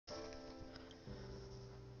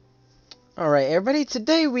Alright, everybody,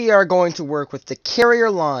 today we are going to work with the carrier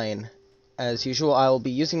line. As usual, I will be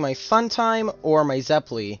using my Funtime or my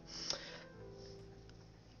Zeppeli.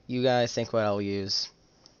 You guys think what I'll use.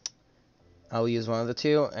 I'll use one of the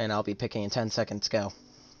two, and I'll be picking in 10 seconds. Go.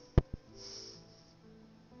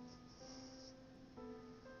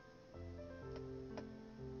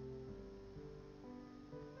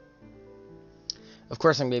 Of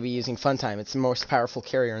course, I'm going to be using Funtime. It's the most powerful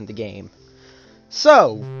carrier in the game.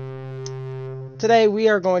 So, today we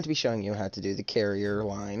are going to be showing you how to do the carrier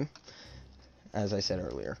line, as I said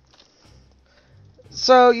earlier.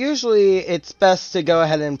 So, usually it's best to go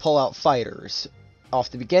ahead and pull out fighters off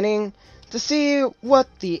the beginning to see what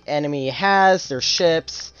the enemy has, their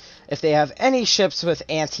ships, if they have any ships with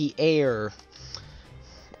anti-air.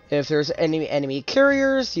 If there's any enemy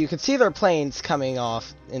carriers, you can see their planes coming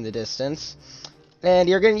off in the distance. And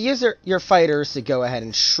you're going to use your fighters to go ahead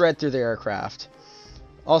and shred through the aircraft.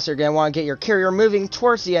 Also, you're going to want to get your carrier moving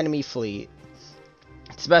towards the enemy fleet.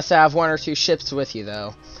 It's best to have one or two ships with you,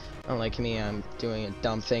 though. Unlike me, I'm doing a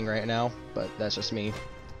dumb thing right now, but that's just me.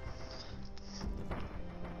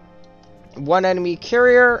 One enemy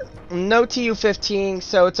carrier, no Tu-15,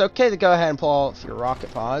 so it's okay to go ahead and pull off your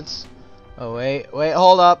rocket pods. Oh, wait,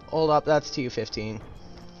 hold up, that's Tu-15.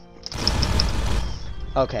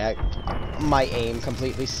 Okay, my aim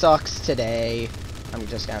completely sucks today. I'm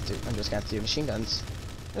just gonna have to do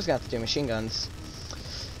machine guns.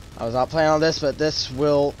 I was not planning on this, but this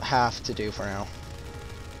will have to do for now.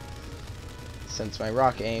 Since my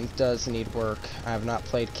rocket aim does need work. I have not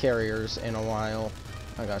played carriers in a while.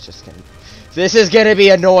 Oh gosh, just kidding. This is gonna be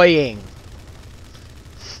annoying!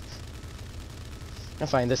 I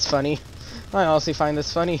find this funny. I honestly find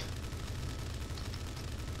this funny.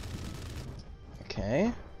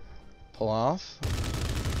 Okay. Pull off.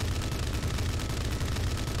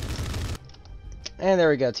 And there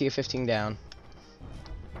we go, Tu-15 down.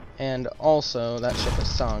 And also, that ship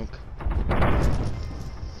is sunk.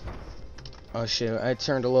 Oh shoot, I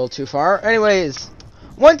turned a little too far. Anyways,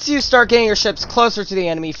 once you start getting your ships closer to the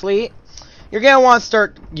enemy fleet, you're going to want to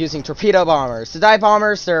start using torpedo bombers. The dive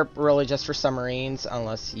bombers, they're really just for submarines,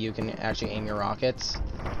 unless you can actually aim your rockets.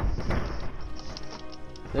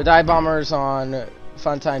 The dive bombers on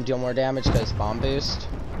Funtime deal more damage because bomb boost.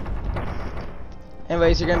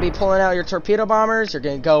 Anyways, you're going to be pulling out your torpedo bombers, you're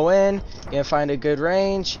going to go in, you're going to find a good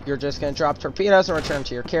range, you're just going to drop torpedoes and return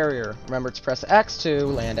to your carrier. Remember to press X to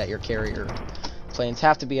land at your carrier. Planes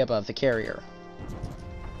have to be above the carrier.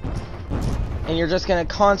 And you're just going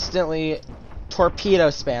to constantly torpedo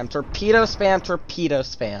spam.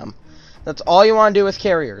 That's all you want to do with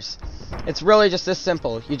carriers. It's really just this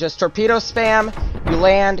simple. You just torpedo spam, you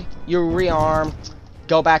land, you rearm,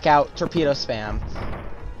 go back out, torpedo spam.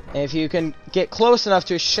 And if you can get close enough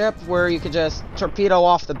to a ship where you can just torpedo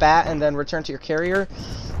off the bat and then return to your carrier,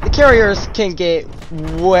 the carriers can get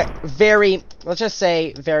let's just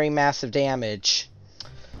say, very massive damage.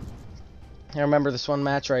 I remember this one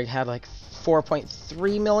match where I had like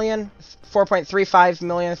 4.3 million, 4.35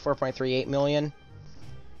 million, 4.38 million.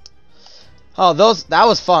 Oh, that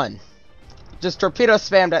was fun. Just torpedo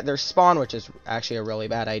spammed at their spawn, which is actually a really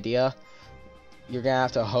bad idea. You're gonna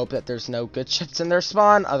have to hope that there's no good ships in their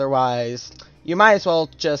spawn, otherwise you might as well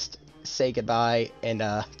just say goodbye and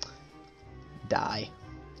die.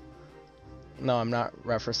 No, I'm not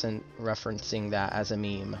referencing that as a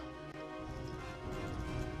meme.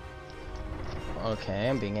 Okay,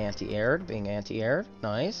 I'm being anti-aired,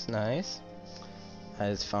 Nice. That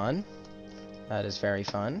is fun. That is very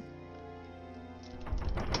fun.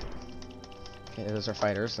 Okay, those are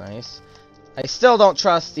fighters, nice. I still don't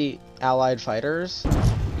trust the allied fighters.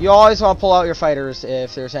 You always want to pull out your fighters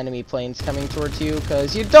if there's enemy planes coming towards you,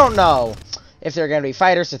 because you don't know if they're going to be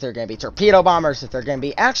fighters, if they're going to be torpedo bombers, if they're going to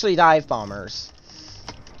be actually dive bombers.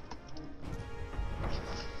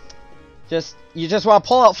 You just want to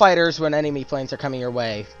pull out fighters when enemy planes are coming your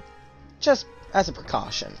way, just as a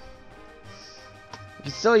precaution. You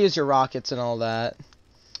can still use your rockets and all that.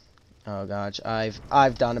 Oh gosh,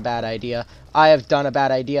 I've done a bad idea. Yeah,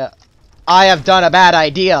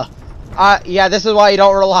 this is why you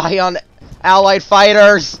don't rely on allied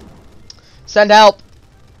fighters. Send help.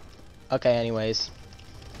 Okay, anyways.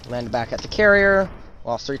 Land back at the carrier.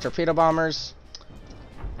 Lost 3 torpedo bombers.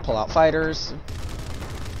 Pull out fighters.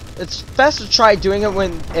 It's best to try doing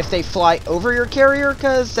it if they fly over your carrier,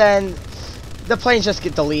 because then the planes just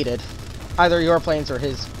get deleted. Either your planes or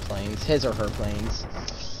his or her planes.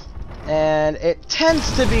 And it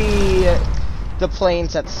tends to be the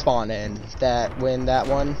planes that spawn in that win that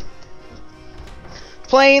one.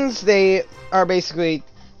 Planes, they are basically,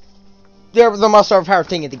 they're the most overpowered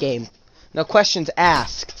thing in the game. No questions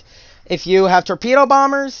asked. If you have torpedo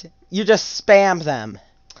bombers, you just spam them.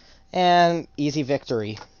 And easy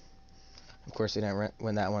victory. Of course, we didn't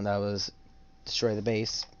win that one. That was destroy the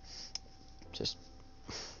base. Just...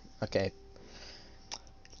 Okay.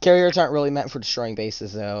 Carriers aren't really meant for destroying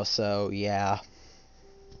bases, though, so yeah.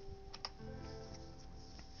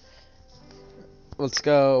 Let's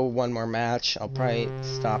go one more match. I'll probably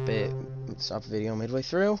stop the video midway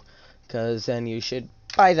through, because then you should,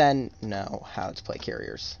 by then, know how to play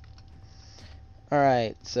carriers.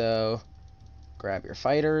 Alright, so grab your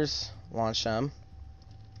fighters, launch them.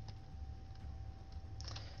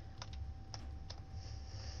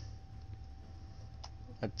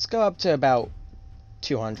 Let's go up to about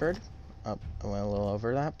 200. Oh, I went a little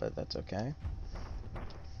over that, but that's okay.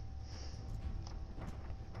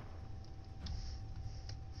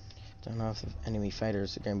 Don't know if the enemy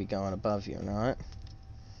fighters are going to be going above you or not.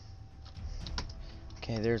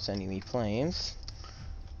 Okay, there's enemy planes.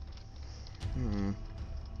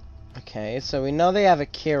 Okay, so we know they have a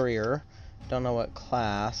carrier. Don't know what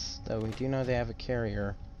class, though we do know they have a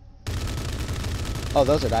carrier. Oh,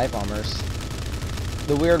 those are dive bombers.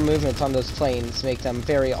 The weird movements on those planes make them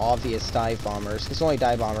very obvious dive bombers, because only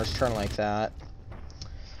dive bombers turn like that.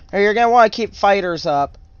 Now you're going to want to keep fighters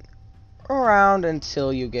up around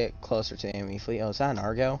until you get closer to the enemy fleet. Oh, is that an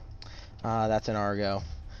Argo? That's an Argo.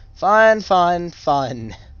 Fun, fun,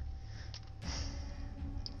 fun.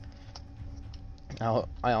 Now,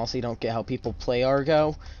 I honestly don't get how people play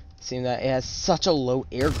Argo. Seeing that it has such a low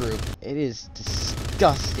air group. It is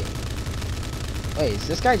disgusting. Wait, is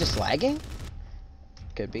this guy just lagging?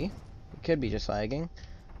 Could be. It could be just lagging.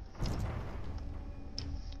 You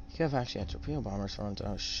could have actually had torpedo bombers front.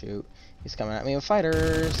 Oh, shoot. He's coming at me with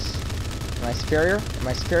fighters. Am I superior? Am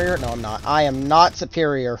I superior? No, I'm not. I am not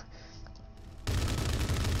superior.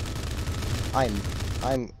 I'm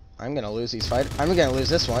gonna lose these fights. I'm gonna lose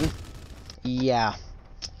this one. Yeah.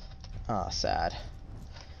 Ah, sad.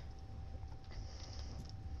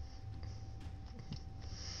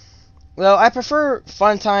 Well, I prefer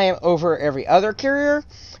Funtime over every other carrier,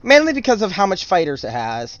 mainly because of how much fighters it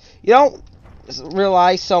has. You don't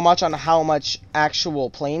rely so much on how much actual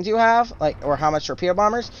planes you have, or how much torpedo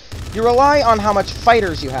bombers. You rely on how much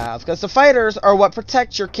fighters you have, because the fighters are what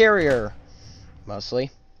protect your carrier, mostly.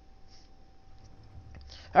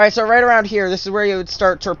 Alright, so right around here, this is where you would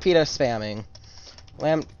start torpedo spamming.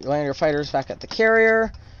 Land your fighters back at the carrier.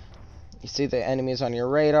 You see the enemies on your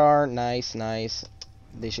radar. Nice, nice.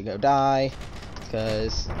 They should go die,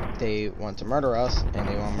 because they want to murder us, and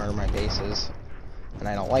they want to murder my bases. And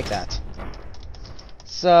I don't like that.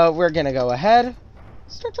 So, we're going to go ahead,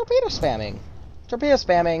 start torpedo spamming. Torpedo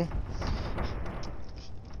spamming.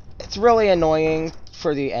 It's really annoying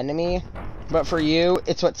for the enemy, but for you,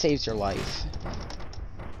 it's what saves your life.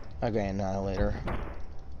 Okay, Annihilator.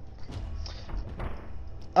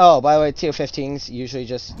 Oh, by the way, TO-15's usually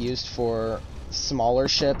just used for smaller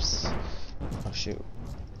ships. Oh, shoot.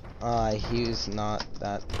 He's not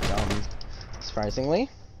that dumb, surprisingly.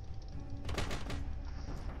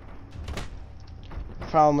 The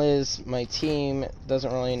problem is, my team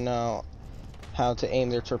doesn't really know how to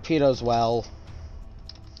aim their torpedoes well.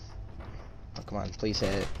 Oh, come on, please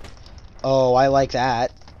hit it. Oh, I like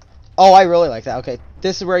that. Oh, I really like that. Okay,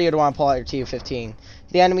 this is where you'd want to pull out your Tu-15.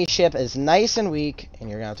 The enemy ship is nice and weak, and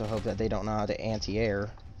you're going to have to hope that they don't know how to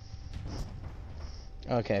anti-air.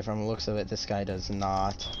 Okay, from the looks of it, this guy does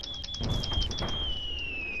not.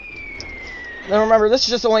 Now remember, this is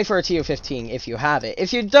just only for a Tu-15 if you have it.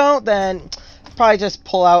 If you don't, then probably just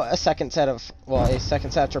pull out a second set of, well, a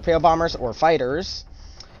second set of torpedo bombers or fighters.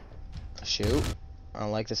 Shoot. I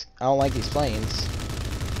don't like this. I don't like these planes.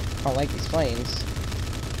 I don't like these planes.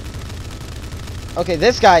 Okay,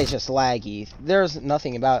 this guy is just laggy. There's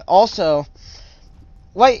nothing about it. Also,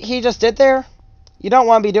 what he just did there, you don't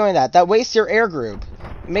want to be doing that. That wastes your air group.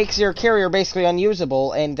 Makes your carrier basically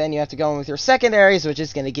unusable, and then you have to go in with your secondaries, which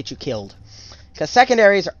is going to get you killed. Because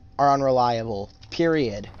secondaries are unreliable.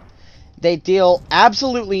 Period. They deal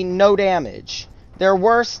absolutely no damage. They're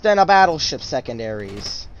worse than a battleship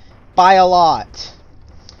secondaries. By a lot.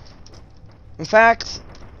 In fact,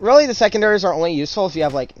 really the secondaries are only useful if you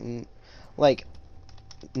have, like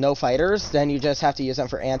no fighters. Then you just have to use them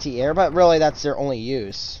for anti-air, but really that's their only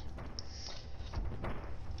use.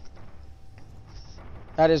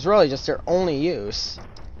 That is really just their only use.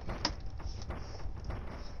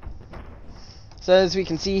 So as we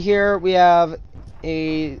can see here, we have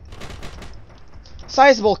a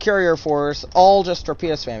sizable carrier force, all just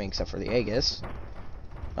torpedo spamming, except for the Aegis.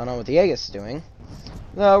 Don't know what the Aegis is doing.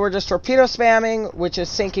 Though we're just torpedo spamming, which is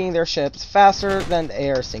sinking their ships faster than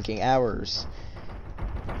they are sinking ours.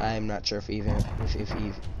 I'm not sure if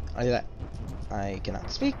I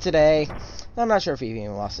cannot speak today. I'm not sure if we've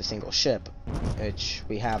even lost a single ship, which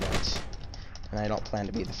we haven't. And I don't plan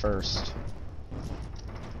to be the first.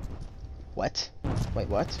 What? Wait,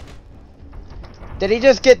 what? Did he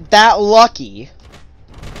just get that lucky?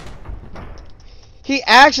 He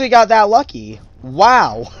actually got that lucky.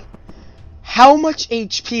 Wow. How much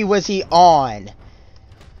HP was he on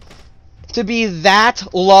to be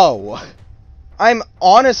that low? I'm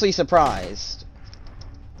honestly surprised.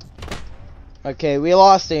 Okay, we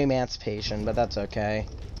lost the Emancipation, but that's okay.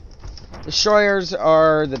 Destroyers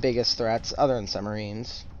are the biggest threats, other than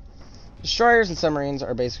submarines. Destroyers and submarines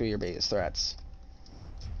are basically your biggest threats.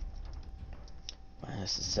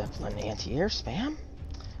 Minus the Zeppelin anti-air spam?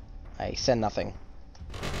 I said nothing.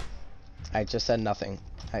 I just said nothing.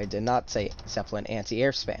 I did not say Zeppelin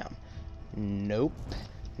anti-air spam. Nope.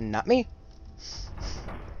 Not me.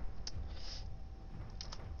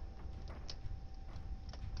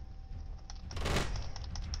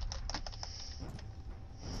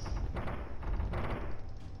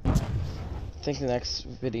 I think the next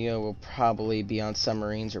video will probably be on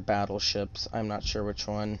submarines or battleships. I'm not sure which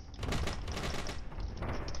one.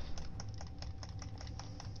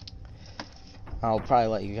 I'll probably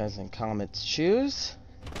let you guys in comments choose.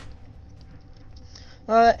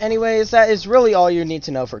 Anyways, that is really all you need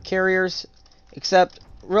to know for carriers. Except,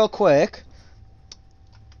 real quick,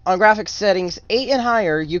 on graphics settings 8 and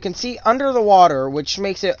higher, you can see under the water, which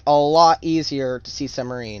makes it a lot easier to see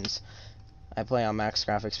submarines. I play on max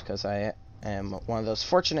graphics because I am one of those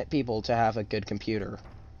fortunate people to have a good computer.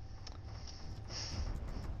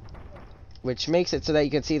 Which makes it so that you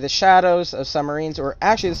can see the shadows of submarines, or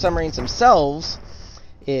actually the submarines themselves,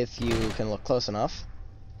 if you can look close enough.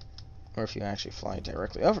 Or if you actually fly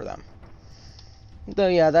directly over them. Though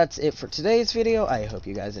yeah, that's it for today's video. I hope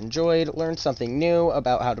you guys enjoyed, learned something new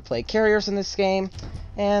about how to play carriers in this game,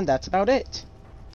 and that's about it.